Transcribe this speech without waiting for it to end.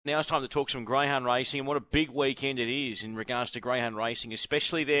Now it's time to talk some greyhound racing, and what a big weekend it is in regards to greyhound racing,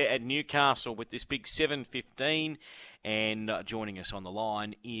 especially there at Newcastle with this big 7:15. And joining us on the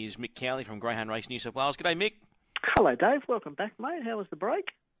line is Mick Cowley from Greyhound Race New South Wales. G'day, Mick. Hello, Dave. Welcome back, mate. How was the break?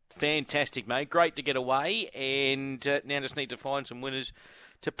 Fantastic, mate. Great to get away, and now just need to find some winners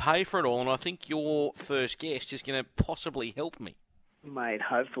to pay for it all. And I think your first guest is going to possibly help me. Mate,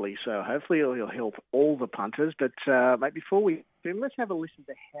 hopefully so. Hopefully he'll help all the punters. But, mate, before we do, let's have a listen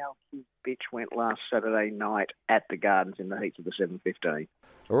to how his bitch went last Saturday night at the Gardens in the heats of the 7:15.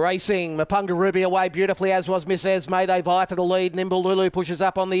 Racing, Mapunga Ruby away beautifully, as was Miss Esme. They vie for the lead. Nimble Lulu pushes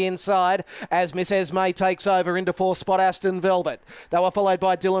up on the inside as Miss Esme takes over into fourth spot Aston Velvet. They were followed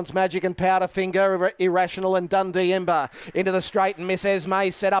by Dylan's Magic and Powderfinger, Irrational and Dundee Ember. Into the straight, and Miss Esme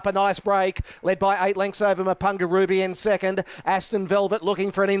set up a nice break, led by 8 lengths over Mapunga Ruby in second. Aston Velvet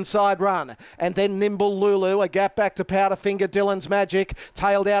looking for an inside run. And then Nimble Lulu, a gap back to Powderfinger, Dylan's Magic.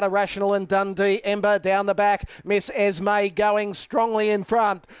 Tailed out Irrational and Dundee Ember down the back. Miss Esme going strongly in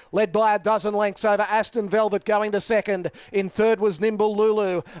front, led by a dozen lengths over Aston Velvet going to second. In third was Nimble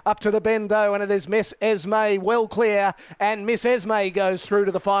Lulu. Up to the bendo, and it is Miss Esme well clear, and Miss Esme goes through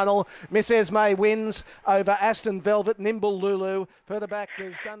to the final. Miss Esme wins over Aston Velvet, Nimble Lulu. Further back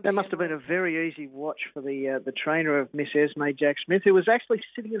is Dundee. That must have been a very easy watch for the trainer of Miss Esme, Jack Smith, who was actually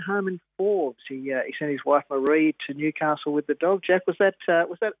sitting at home in Forbes. He sent his wife Marie to Newcastle with the dog. Jack, was that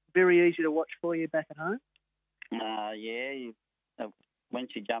very easy to watch for you back at home? When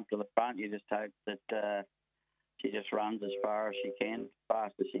she jumped to the front, you just hope that she just runs as far as she can, as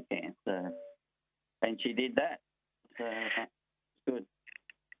fast as she can. So, and she did that. So it's good.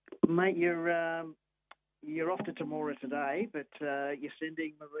 Mate, you're off to Temora today, but you're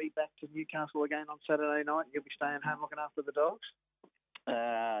sending Marie back to Newcastle again on Saturday night. You'll be staying home looking after the dogs?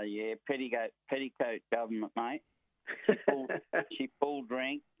 Petticoat government, mate. She pulled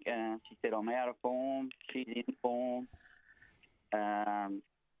drink. She said, I'm out of form. She's in form.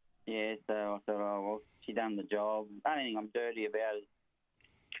 So I thought, oh, well, she done the job. The only thing I'm dirty about is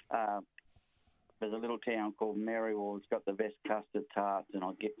there's a little town called Merriwell. It's got the best custard tarts, and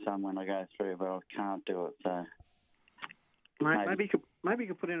I'll get some when I go through, but I can't do it. So, mate, maybe you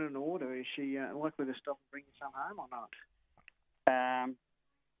could put in an order. Is she likely to stop and bring you some home or not?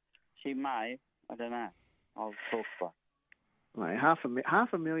 She may. I don't know. I'll talk to her. Mate,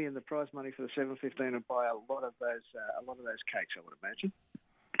 half a million, the prize money for the 7:15 would buy a lot of those cakes, I would imagine.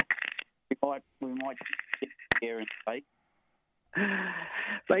 We might get here and speak.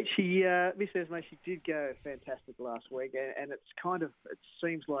 Mate, Miss Esme, she did go fantastic last week, and it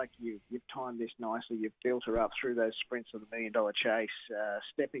seems like you've timed this nicely. You've built her up through those sprints of the $1 Million Chase,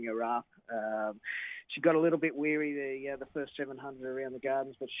 stepping her up. She got a little bit weary the first 700 around the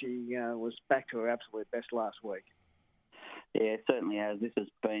Gardens, but she was back to her absolute best last week. Yeah, it certainly has. This has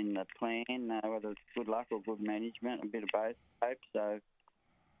been the plan, whether it's good luck or good management, a bit of both, I hope. So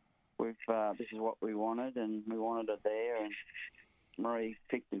this is what we wanted, and we wanted it there. And Marie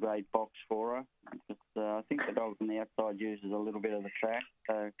picked a great box for her. I think the dog on the outside uses a little bit of the track.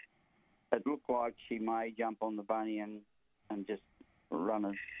 So it looked like she may jump on the bunny and just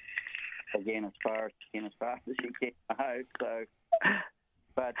run again as fast as she can, I hope. So,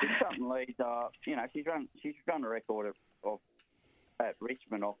 but if something leads off, she's run a record at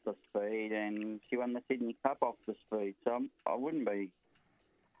Richmond off the speed, and she won the Sydney Cup off the speed. So I wouldn't be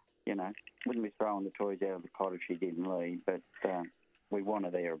throwing the toys out of the cot if she didn't lead, but we want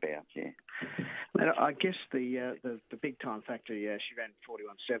her thereabouts, yeah. Mate, I guess the big time factor, she ran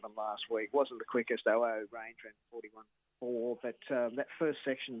 41.7 last week. Wasn't the quickest. OO range ran 41.4, but that first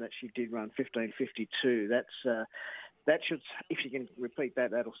section that she did run 15.52. That should, if she can repeat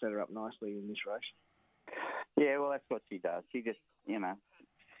that, that'll set her up nicely in this race. Yeah, well, that's what she does. She just,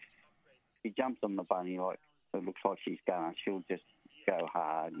 she jumps on the bunny like it looks like she's going. She'll just go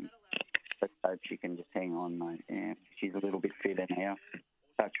hard. And let's hope she can just hang on, mate. Yeah, she's a little bit fitter now.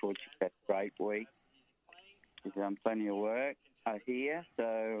 Touch wood, she's had a great week. She's done plenty of work here.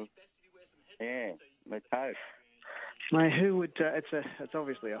 So, yeah, let's hope. Mate, who would? It's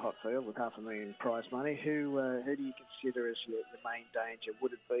obviously a hot field with $500,000 prize money. Who do you consider as the main danger?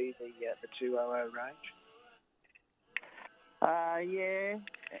 Would it be the 200 range? Yeah.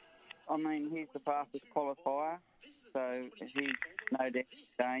 I mean, he's the fastest qualifier, so he's no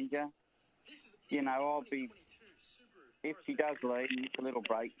danger. I'll be, if she does lead and it's a little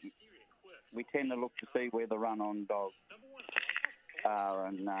break, we tend to look to see where the run-on dogs are,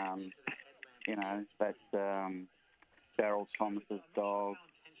 and that's Daryl Thomas's dog.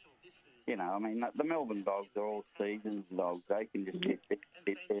 The Melbourne dogs are all seasons dogs. They can just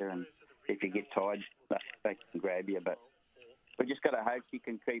sit there, and if you get tired, they can grab you. But we just got to hope she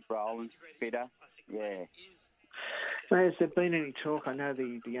can keep rolling fitter. Yeah. Mate, has there been any talk? I know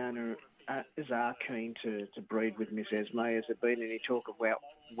the owner is keen to breed with Miss Esme. Has there been any talk about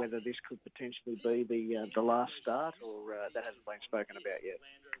whether this could potentially be the last start, or that hasn't been spoken about yet?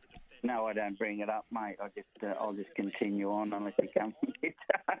 No, I don't bring it up, mate. I'll just continue on unless you come.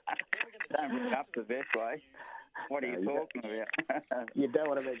 Don't bring up the best way. What are you talking about? You don't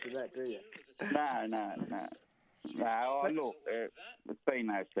want to mention that, do you? No. No, look, it's been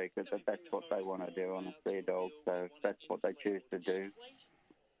no secret that that's what they want to do, and it's their dog, so that's what they choose to do.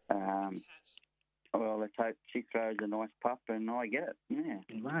 Well, let's hope she throws a nice pup and I get it. Yeah,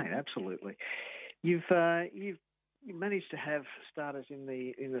 mate, absolutely. You've managed to have starters in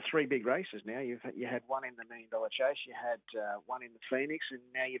the three big races now. You had one in the $1 Million Chase, you had one in the Phoenix, and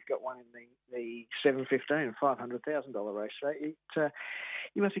now you've got one in the 7:15 $500,000 race. So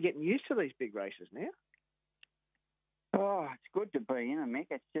you must be getting used to these big races now. Oh, it's good to be in it, Mick.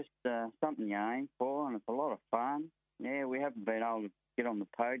 It's just something you aim for, and it's a lot of fun. Yeah, we haven't been able to get on the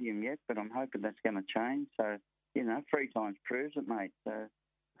podium yet, but I'm hoping that's going to change. So, 3 times proves it, mate. So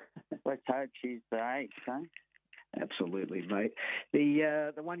let's hope she's the 8th, eh? Absolutely, mate.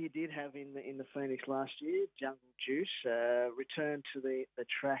 The one you did have in the Phoenix last year, Jungle Juice, returned to the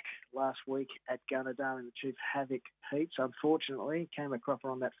track last week at Gunnedah in the Chief Havoc heats. Unfortunately, came a cropper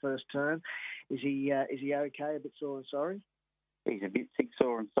on that first turn. Is he okay? A bit sore and sorry? He's a bit sick,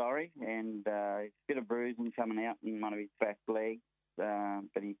 sore and sorry, and a bit of bruising coming out in one of his back legs.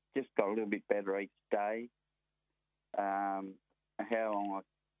 But he's just got a little bit better each day. How long,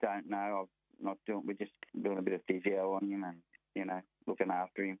 I don't know. We're just doing a bit of physio on him and, looking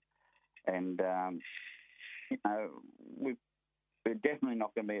after him. And, we're definitely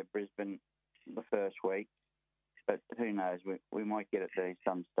not going to be at Brisbane the first week, but who knows? We might get it there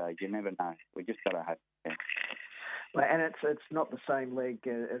some stage. You never know. We just got to hope. Yeah. Well, and it's not the same leg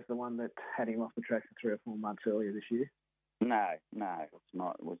as the one that had him off the track for 3 or 4 months earlier this year? No, it's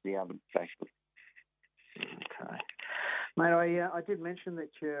not. It was the other factor. Okay. Mate, I did mention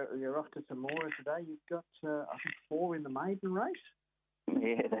that you're off to Temora today. You've got, I think, 4 in the maiden race?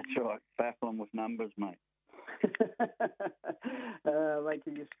 Yeah, that's right. Baffle them with numbers, mate. Mate,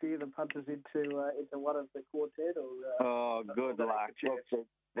 can you steer the punters into one of the quartet? Good luck. Look,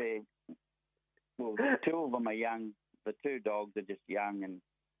 well, 2 of them are young. The 2 dogs are just young and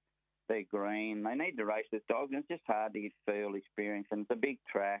they're green. They need to race this dog, and it's just hard to get field experience. And it's a big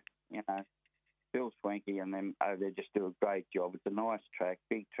track, Bill Swanky and them over there just do a great job. It's a nice track,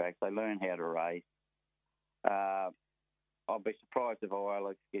 big track. They learn how to race. I'll be surprised if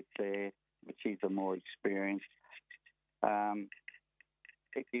Isla gets there, but she's a more experienced.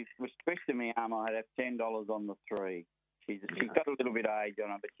 If you restricted me, I'd have $10 on the 3. She's got a little bit of age on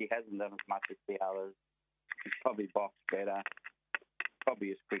her, but she hasn't done as much as the others. She's probably boxed better,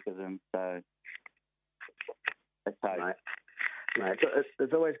 probably as quick as them. So let's hope. Mate,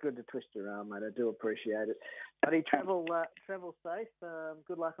 it's always good to twist your arm, mate. I do appreciate it. Buddy, travel safe.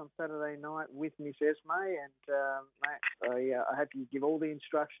 Good luck on Saturday night with Miss Esme. And, mate, I hope you give all the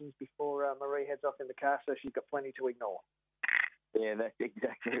instructions before Marie heads off in the car so she's got plenty to ignore. Yeah, that's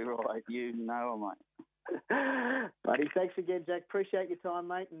exactly right. You know, mate. Buddy, thanks again, Jack. Appreciate your time,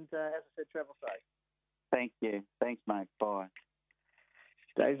 mate. And as I said, travel safe. Thank you. Thanks, mate. Bye.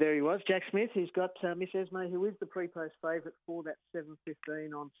 Dave, there he was, Jack Smith. He's got Miss Esme, who is the pre-post favourite for that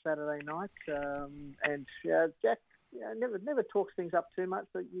 7:15 on Saturday night. And Jack never talks things up too much,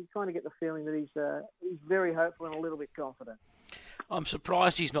 but you kind of get the feeling that he's very hopeful and a little bit confident. I'm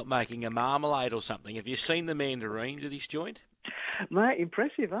surprised he's not making a marmalade or something. Have you seen the mandarins at his joint? Mate,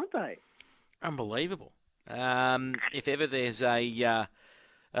 impressive, aren't they? Unbelievable. If ever there's a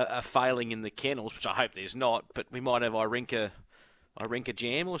failing in the kennels, which I hope there's not, but we might have Irinka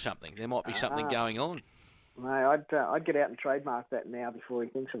jam or something. There might be something going on. Mate, I'd get out and trademark that now before he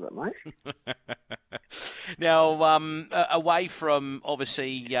thinks of it, mate. Now, away from,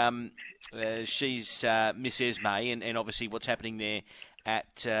 obviously, she's Miss Esme and obviously what's happening there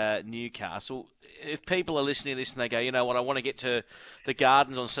at Newcastle. If people are listening to this and they go, you know what, I want to get to the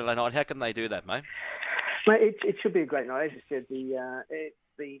Gardens on Saturday night, how can they do that, mate? Mate, it should be a great night. As you said,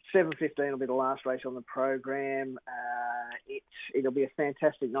 the 7:15 will be the last race on the program. It'll be a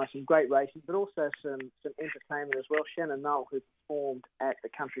fantastic night, some great racing, but also some entertainment as well. Shannon Null, who performed at the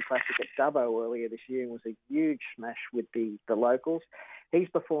Country Classic at Dubbo earlier this year and was a huge smash with the locals, he's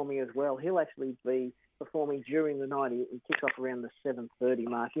performing as well. He'll actually be performing during the night. He kicks off around the 7:30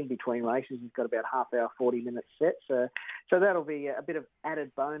 mark in between races. He's got about half hour, 40 minute set. So that'll be a bit of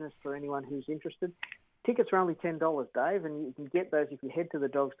added bonus for anyone who's interested. Tickets are only $10, Dave, and you can get those if you head to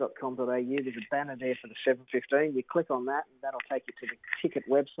thedogs.com.au. There's a banner there for the 7:15. You click on that, and that'll take you to the ticket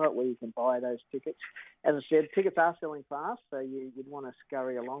website where you can buy those tickets. As I said, tickets are selling fast, so you'd want to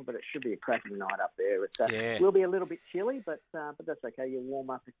scurry along, but it should be a cracking night up there. It will be a little bit chilly, but that's okay. You'll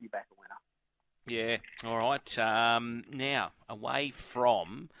warm up if you back a winner. Yeah, all right. Now, away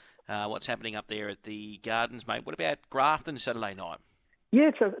from what's happening up there at the Gardens, mate, what about Grafton Saturday night? Yeah,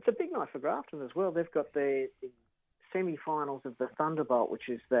 it's a big night for Grafton as well. They've got the semi-finals of the Thunderbolt, which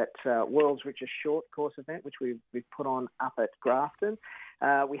is that world's richest short course event, which we've put on up at Grafton.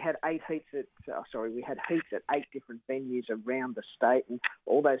 We had heats at 8 different venues around the state, and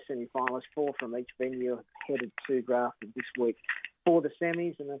all those semi-finalists, 4 from each venue, have headed to Grafton this week for the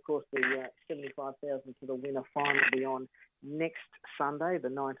semis, and of course the $75,000 to the winner final will be on next Sunday, the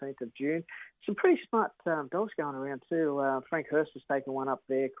 19th of June. Some pretty smart dogs going around too. Frank Hurst has taken one up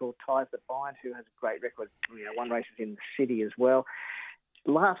there called Ties That Bind, who has a great record. Won races in the city as well.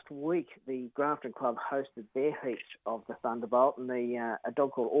 Last week, the Grafton Club hosted their heats of the Thunderbolt, and a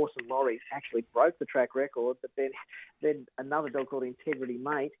dog called Orson Laurie actually broke the track record, but then another dog called Integrity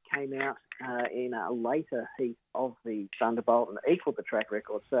Mate came out in a later heat of the Thunderbolt and equalled the track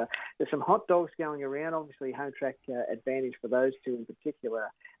record. So there's some hot dogs going around. Obviously, home track advantage for those two in particular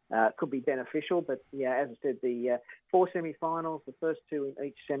could be beneficial. But, yeah, as I said, the 4 semi-finals, the first 2 in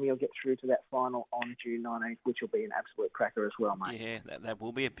each semi will get through to that final on June 19th, which will be an absolute cracker as well, mate. Yeah, that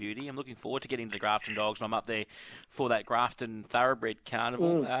will be a beauty. I'm looking forward to getting to the Grafton Dogs, and I'm up there for that Grafton Thoroughbred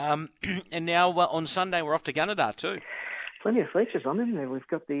Carnival. And now on Sunday, we're off to Gunnedah too. Plenty of features on there. We've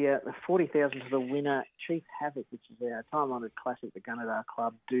got the $40,000 to the winner, Chief Havoc, which is our time-honoured classic the Gunnedah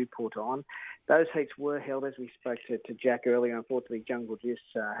Club do put on. Those heats were held, as we spoke to Jack earlier. Unfortunately, Jungle Juice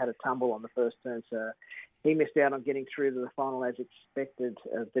had a tumble on the first turn, so he missed out on getting through to the final as expected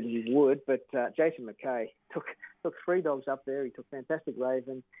that he would. But Jason McKay took 3 dogs up there. He took Fantastic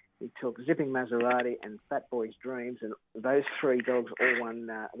Raven, he took Zipping Maserati and Fat Boy's Dreams, and those 3 dogs all won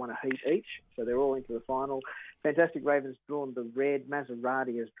a heat each, so they're all into the final. Fantastic Raven's drawn the red,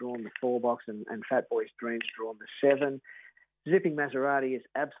 Maserati has drawn the 4 box, and Fat Boy's Dreams drawn the 7. Zipping Maserati is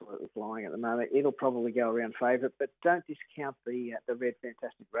absolutely flying at the moment. It'll probably go around favourite, but don't discount the red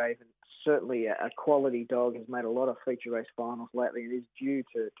Fantastic Raven. Certainly a quality dog, has made a lot of feature race finals lately and is due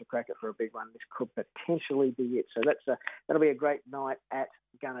to crack it for a big one. This could potentially be it. So that'll be a great night at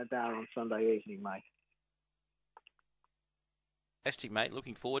Gunnedah on Sunday evening, mate. Fantastic, mate.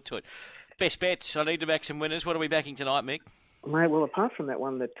 Looking forward to it. Best bets. I need to back some winners. What are we backing tonight, Mick? Mate, well, apart from that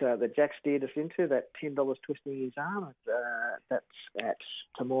one that Jack steered us into, that $10 twisting his arm, that's at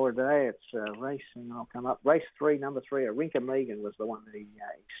Tamora Day. It's racing. I'll come up. Race 3, number 3, Arinka Megan was the one that he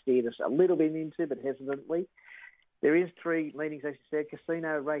steered us a little bit into, but hesitantly. There is 3 meetings, as you said.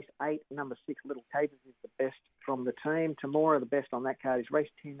 Casino, race 8, number 6, Little Capers is the best from the team. Tamora, the best on that card is race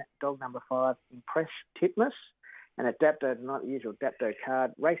 10, dog number 5, Impress Titmus. And at Dapto tonight, the usual Dapto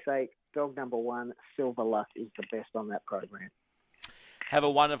card. Race 8, dog number 1, Silver Luck is the best on that program. Have a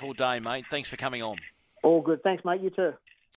wonderful day, mate. Thanks for coming on. All good. Thanks, mate. You too.